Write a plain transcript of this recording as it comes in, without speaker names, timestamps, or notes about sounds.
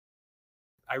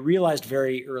I realized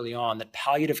very early on that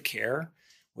palliative care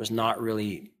was not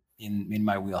really in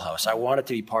my wheelhouse. I wanted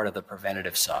to be part of the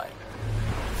preventative side.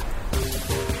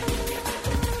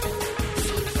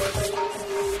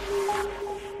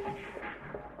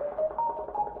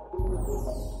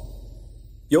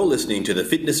 You're listening to the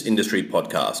Fitness Industry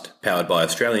Podcast, powered by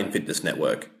Australian Fitness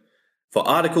Network. For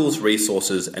articles,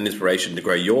 resources, and inspiration to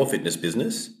grow your fitness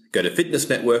business, go to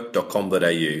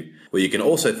fitnessnetwork.com.au, where you can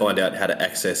also find out how to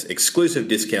access exclusive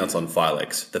discounts on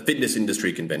Filex, the fitness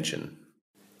industry convention.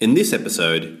 In this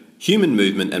episode, human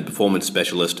movement and performance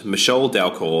specialist Michol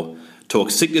Dalcourt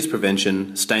talks sickness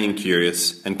prevention, staying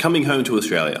curious, and coming home to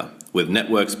Australia with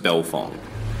Network's Fong.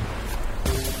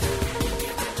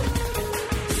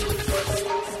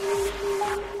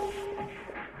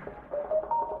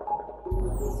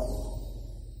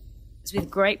 It's with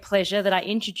great pleasure that I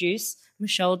introduce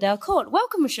Michol Dalcourt.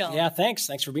 Welcome, Michol. Yeah, thanks.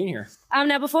 Thanks for being here.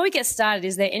 Now, before we get started,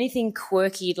 is there anything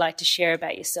quirky you'd like to share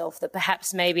about yourself that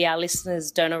perhaps maybe our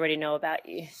listeners don't already know about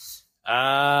you?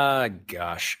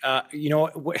 Gosh. I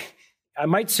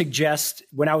might suggest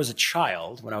when I was a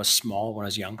child, when I was small, when I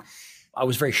was young, I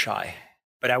was very shy.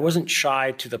 But I wasn't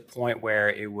shy to the point where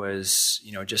it was,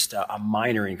 just a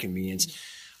minor inconvenience.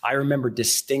 I remember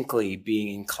distinctly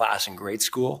being in class in grade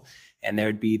school, and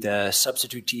there'd be the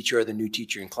substitute teacher or the new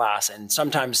teacher in class. And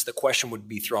sometimes the question would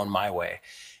be thrown my way.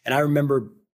 And I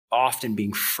remember often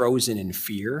being frozen in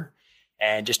fear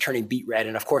and just turning beet red.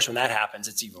 And of course, when that happens,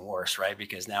 it's even worse, right?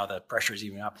 Because now the pressure is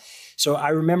even up. So I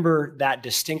remember that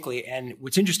distinctly. And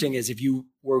what's interesting is if you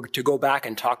were to go back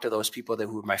and talk to those people who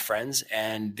were my friends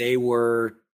and they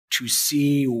were to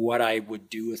see what I would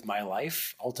do with my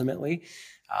life ultimately,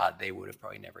 they would have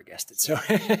probably never guessed it. So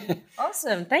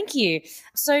Awesome. Thank you.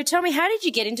 So tell me, how did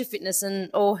you get into fitness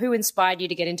or who inspired you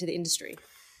to get into the industry?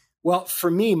 Well,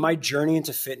 for me, my journey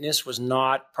into fitness was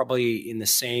not probably in the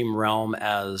same realm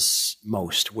as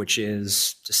most, which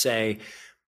is to say,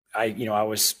 I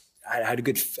had a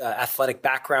good athletic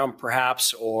background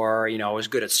perhaps, or, I was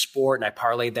good at sport and I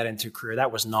parlayed that into a career.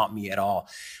 That was not me at all.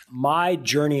 My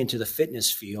journey into the fitness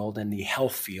field and the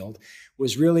health field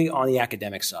was really on the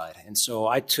academic side. And so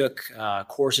I took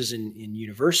courses in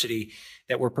university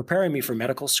that were preparing me for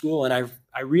medical school. And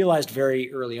I realized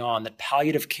very early on that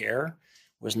palliative care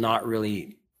was not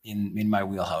really in my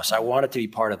wheelhouse. I wanted to be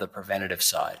part of the preventative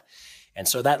side. And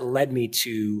so that led me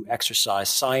to exercise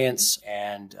science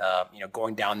and,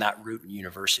 going down that route in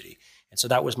university. And so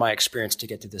that was my experience to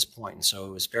get to this point. And so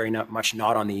it was very much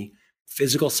not on the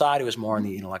physical side. It was more on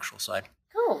the intellectual side.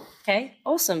 Cool. Okay.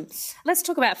 Awesome. Let's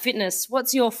talk about fitness.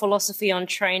 What's your philosophy on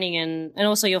training and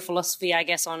also your philosophy, I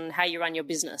guess, on how you run your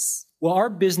business? Well, our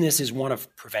business is one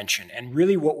of prevention. And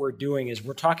really what we're doing is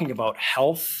we're talking about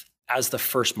health as the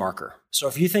first marker. So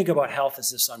if you think about health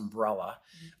as this umbrella,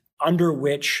 under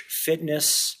which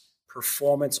fitness,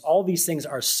 performance, all these things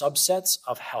are subsets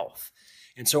of health.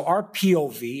 And so our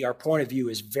POV, our point of view,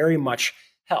 is very much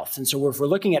health. And so if we're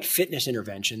looking at fitness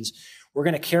interventions, we're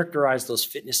going to characterize those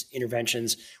fitness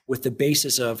interventions with the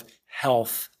basis of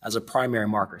health as a primary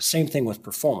marker. Same thing with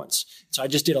performance. So I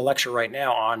just did a lecture right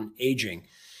now on aging.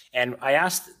 And I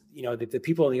asked, the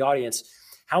people in the audience,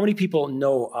 how many people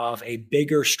know of a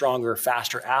bigger, stronger,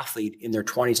 faster athlete in their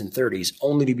 20s and 30s,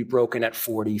 only to be broken at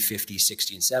 40, 50,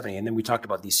 60, and 70? And then we talked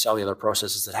about these cellular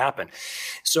processes that happen.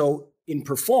 So in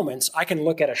performance, I can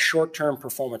look at a short-term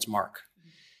performance mark,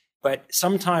 but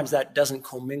sometimes that doesn't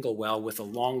commingle well with the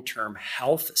long-term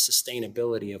health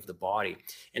sustainability of the body.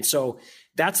 And so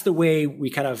that's the way we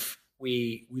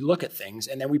look at things,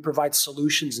 and then we provide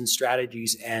solutions and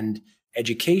strategies and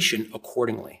education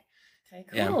accordingly. Okay,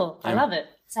 cool. Yeah. I love it.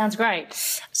 Sounds great.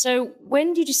 So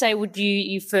when did you say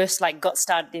you first got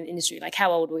started in the industry?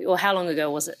 How old were you, or how long ago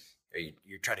was it?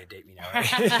 You're trying to date me now,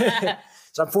 right?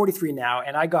 So I'm 43 now,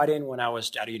 and I got in when I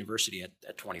was out of university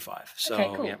at 25. So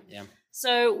okay, cool. Yeah.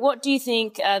 So what do you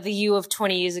think the you of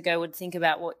 20 years ago would think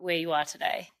about where you are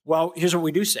today? Well, here's what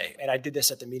we do say, and I did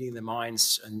this at the Meeting of the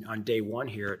Minds on day one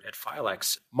here at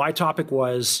Filex. My topic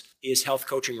is health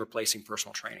coaching replacing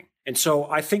personal training? And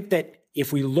so I think that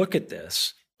if we look at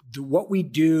this, what we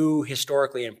do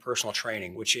historically in personal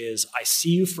training, which is I see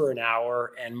you for an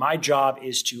hour and my job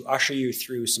is to usher you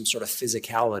through some sort of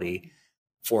physicality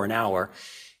for an hour,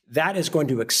 that is going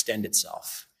to extend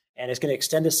itself. And it's going to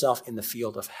extend itself in the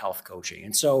field of health coaching.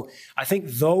 And so I think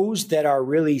those that are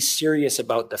really serious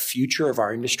about the future of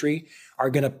our industry are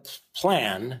going to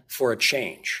plan for a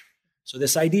change. So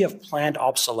this idea of planned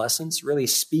obsolescence really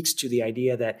speaks to the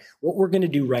idea that what we're going to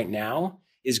do right now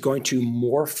is going to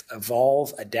morph,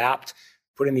 evolve, adapt,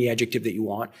 put in the adjective that you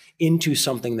want, into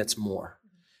something that's more.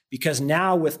 Because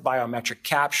now with biometric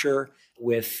capture,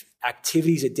 with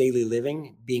activities of daily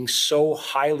living being so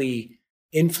highly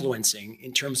influencing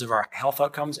in terms of our health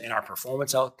outcomes and our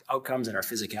performance outcomes and our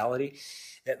physicality,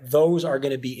 that those are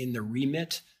going to be in the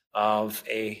remit of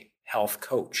a health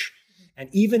coach. And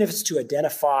even if it's to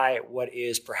identify what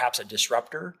is perhaps a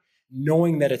disruptor,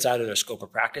 knowing that it's out of their scope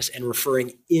of practice and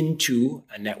referring into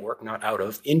a network, not out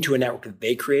of, into a network that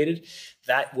they created,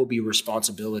 that will be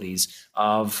responsibilities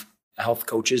of health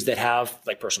coaches that have,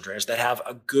 like personal trainers, that have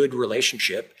a good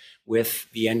relationship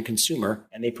with the end consumer,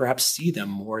 and they perhaps see them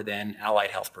more than allied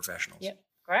health professionals. Yep.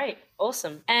 Great.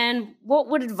 Awesome. And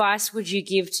what advice would you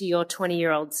give to your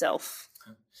 20-year-old self?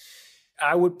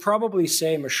 I would probably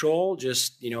say, Michol,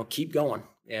 just, keep going.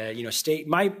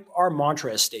 Our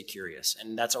mantra is stay curious.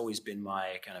 And that's always been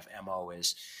my kind of MO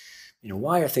is,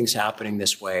 why are things happening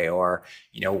this way? Or,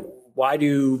 why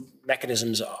do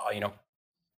mechanisms,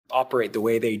 operate the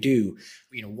way they do?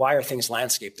 Why are things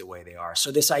landscaped the way they are?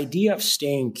 So this idea of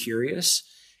staying curious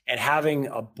and having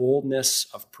a boldness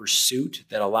of pursuit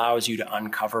that allows you to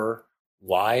uncover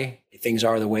why things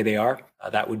are the way they are,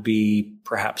 that would be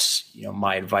perhaps,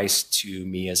 my advice to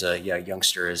me as a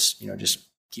youngster is, just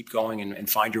keep going and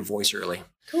find your voice early.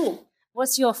 Cool.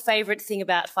 What's your favorite thing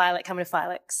about coming to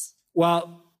Filex?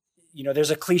 Well,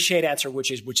 there's a cliched answer,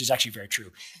 which is actually very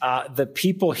true. The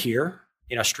people here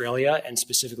in Australia and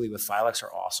specifically with Filex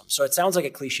are awesome. So it sounds like a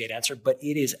cliched answer, but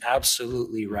it is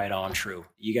absolutely right on true.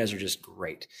 You guys are just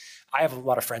great. I have a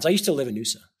lot of friends. I used to live in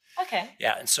Noosa. Okay.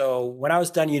 Yeah. And so when I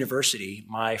was done university,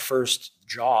 my first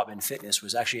job in fitness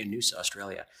was actually in Noosa,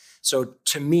 Australia. So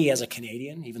to me as a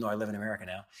Canadian, even though I live in America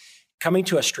now, coming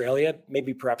to Australia,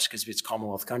 maybe perhaps because it's a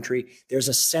Commonwealth country, there's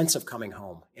a sense of coming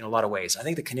home in a lot of ways. I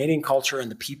think the Canadian culture and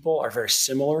the people are very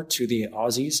similar to the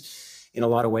Aussies in a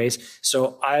lot of ways.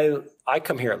 So I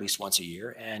come here at least once a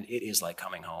year, and it is like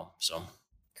coming home. So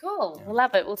cool. Yeah. We'll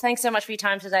love it. Well, thanks so much for your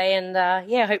time today. And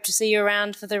I hope to see you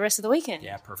around for the rest of the weekend.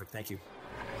 Yeah, perfect. Thank you.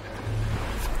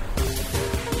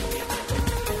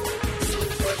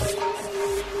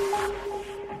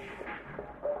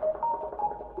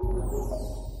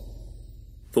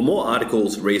 For more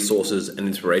articles, resources, and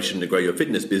inspiration to grow your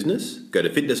fitness business, go to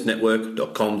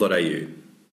fitnessnetwork.com.au.